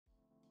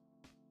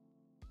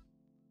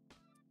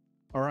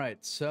All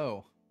right,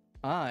 so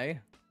I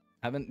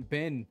haven't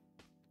been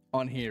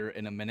on here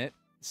in a minute,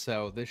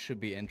 so this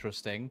should be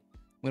interesting.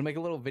 I'm gonna make a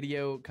little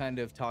video kind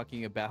of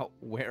talking about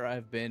where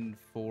I've been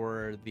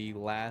for the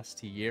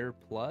last year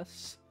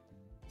plus.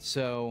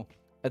 So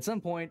at some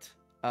point,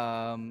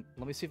 let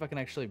me see if I can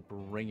actually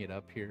bring it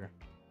up here,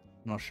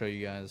 and I'll show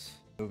you guys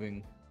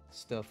moving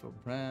stuff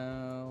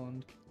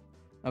around.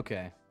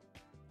 Okay,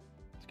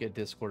 let's get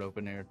Discord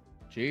open here.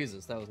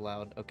 Jesus, that was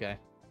loud. Okay.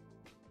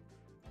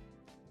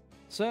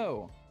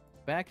 So,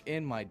 back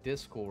in my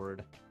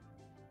Discord.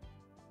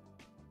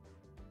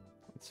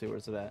 Let's see,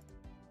 where's it at?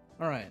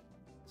 All right.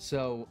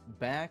 So,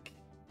 back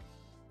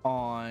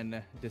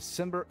on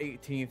December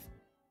 18th,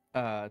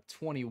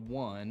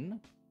 21.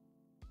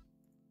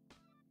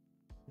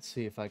 Let's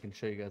see if I can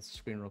show you guys the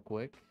screen real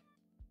quick.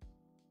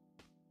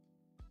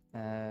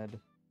 Add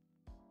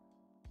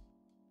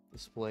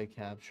display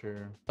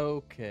capture.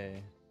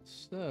 Okay.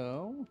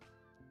 So,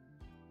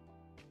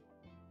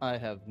 I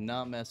have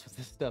not messed with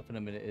this stuff in a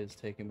minute. It is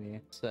taking me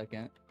a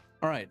second.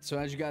 All right, so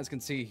as you guys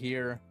can see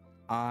here,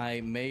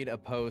 I made a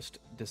post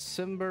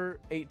December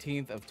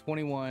 18th of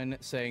 21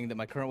 saying that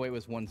my current weight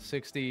was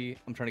 160.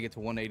 I'm trying to get to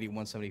 180,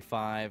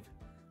 175.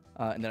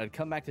 And then I'd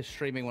come back to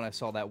streaming when I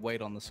saw that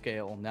weight on the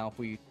scale. Now, if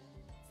we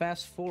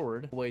fast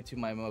forward away to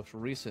my most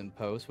recent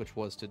post, which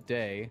was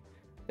today,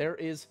 there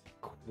is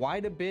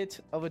quite a bit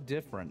of a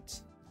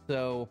difference.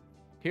 So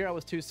here I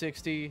was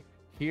 260.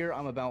 Here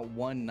I'm about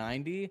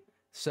 190.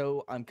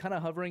 So I'm kind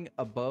of hovering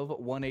above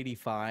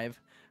 185,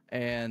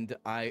 and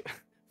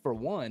for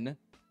one,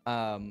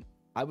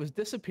 I was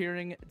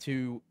disappearing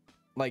to,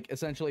 like,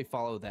 essentially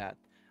follow that.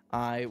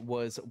 I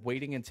was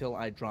waiting until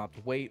I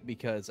dropped weight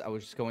because I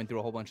was just going through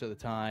a whole bunch of the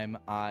time.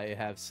 I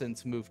have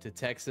since moved to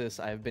Texas.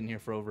 I have been here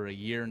for over a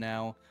year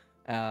now.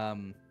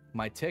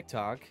 My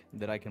TikTok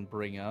that I can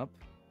bring up.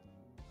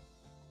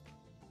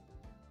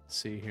 Let's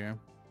see here.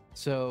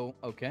 So,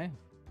 okay.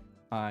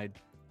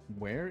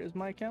 Where is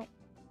my account?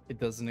 It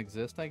doesn't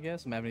exist, I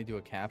guess. I'm having to do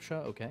a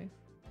CAPTCHA. Okay.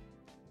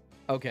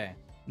 Okay.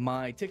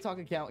 My TikTok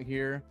account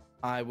here,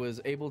 I was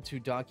able to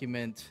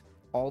document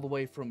all the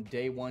way from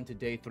day 1 to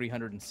day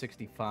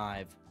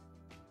 365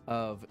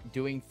 of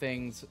doing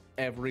things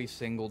every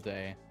single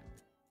day.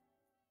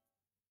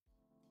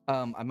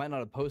 I might not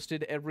have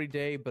posted every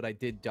day, but I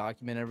did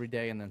document every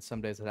day, and then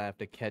some days I have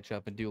to catch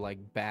up and do like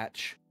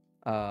batch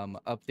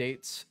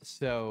updates.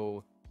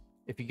 So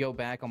if you go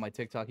back on my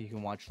TikTok, you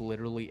can watch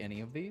literally any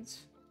of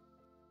these.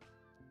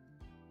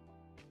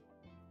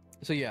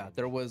 So yeah,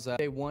 there was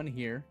day 1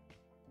 here.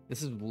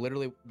 This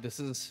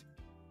is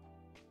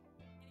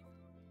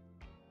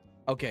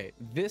okay,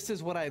 this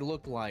is what I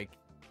looked like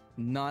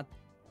not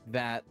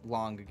that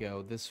long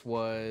ago. This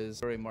was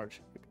February, March,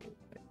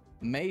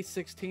 May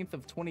 16th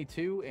of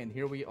 22, and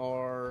here we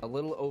are a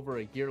little over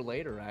a year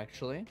later,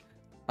 actually,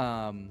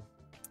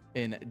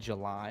 in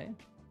July.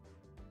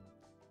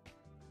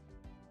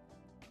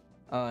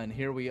 And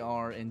here we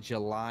are in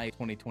July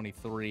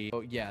 2023. So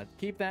yeah,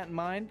 keep that in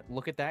mind.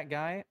 Look at that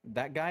guy.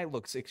 That guy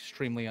looks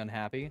extremely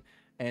unhappy.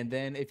 And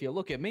then if you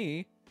look at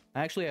me,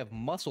 I actually have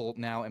muscle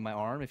now in my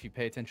arm, if you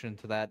pay attention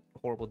to that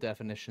horrible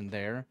definition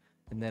there.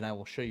 And then I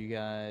will show you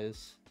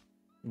guys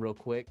real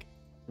quick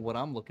what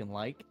I'm looking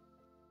like.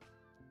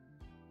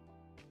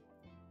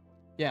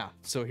 Yeah,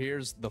 so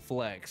here's the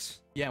flex.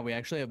 Yeah, we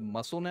actually have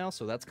muscle now,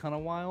 so that's kind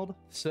of wild.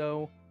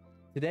 So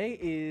today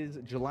is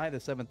July the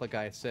 7th, like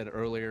I said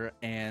earlier,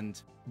 and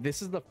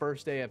this is the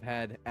first day I've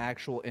had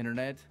actual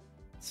internet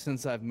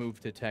since I've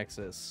moved to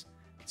Texas.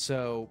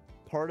 So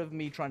part of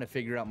me trying to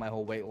figure out my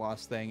whole weight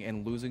loss thing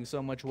and losing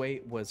so much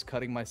weight was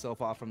cutting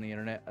myself off from the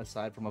internet,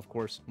 aside from, of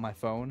course, my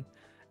phone,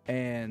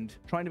 and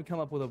trying to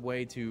come up with a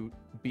way to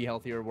be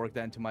healthier, work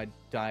that into my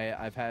diet.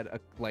 I've had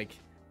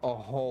a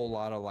whole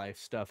lot of life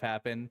stuff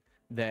happen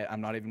that I'm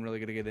not even really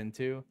going to get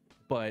into,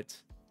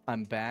 but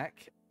I'm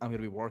back. I'm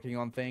going to be working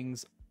on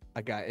things.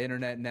 I got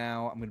internet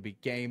now. I'm going to be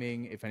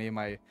gaming. If any of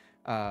my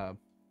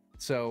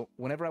so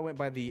whenever I went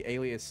by the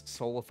alias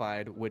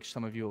Solified, which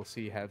some of you will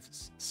see have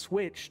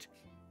switched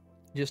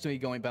just to me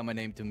going by my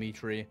name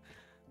Dimetri.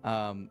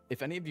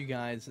 If any of you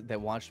guys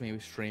that watched me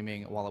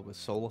streaming while I was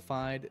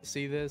Solified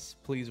see this,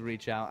 please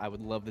reach out. I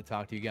would love to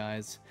talk to you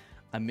guys.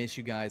 I miss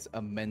you guys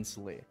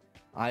immensely.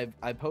 I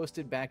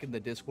posted back in the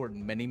Discord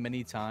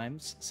many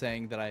times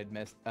saying that I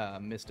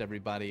had missed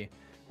everybody.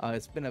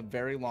 It's been a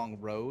very long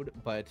road,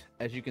 but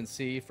as you can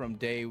see from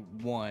day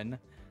 1,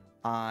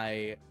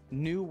 I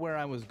knew where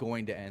I was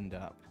going to end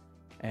up,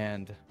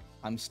 and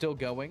I'm still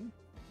going.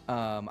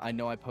 I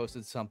know I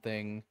posted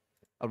something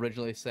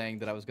originally saying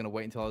that I was going to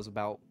wait until I was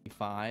about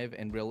 5,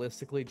 and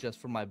realistically, just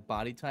for my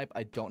body type,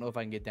 I don't know if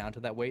I can get down to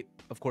that weight.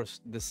 Of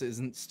course, this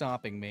isn't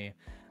stopping me,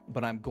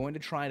 but I'm going to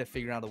try to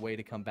figure out a way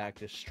to come back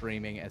to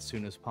streaming as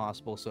soon as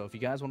possible. So if you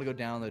guys want to go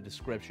down in the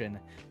description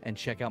and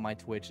check out my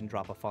Twitch and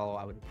drop a follow,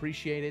 I would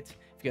appreciate it.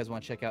 If you guys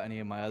want to check out any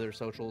of my other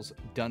socials,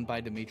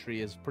 DoneByDimetri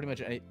is pretty much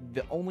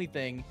the only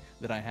thing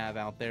that I have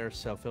out there,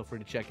 so feel free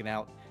to check it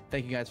out.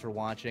 Thank you guys for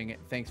watching.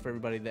 Thanks for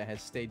everybody that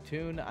has stayed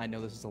tuned. I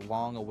know this is a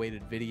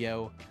long-awaited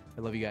video.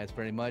 I love you guys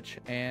very much,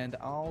 and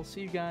I'll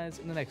see you guys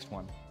in the next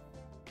one.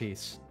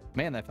 Peace.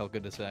 Man, that felt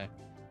good to say.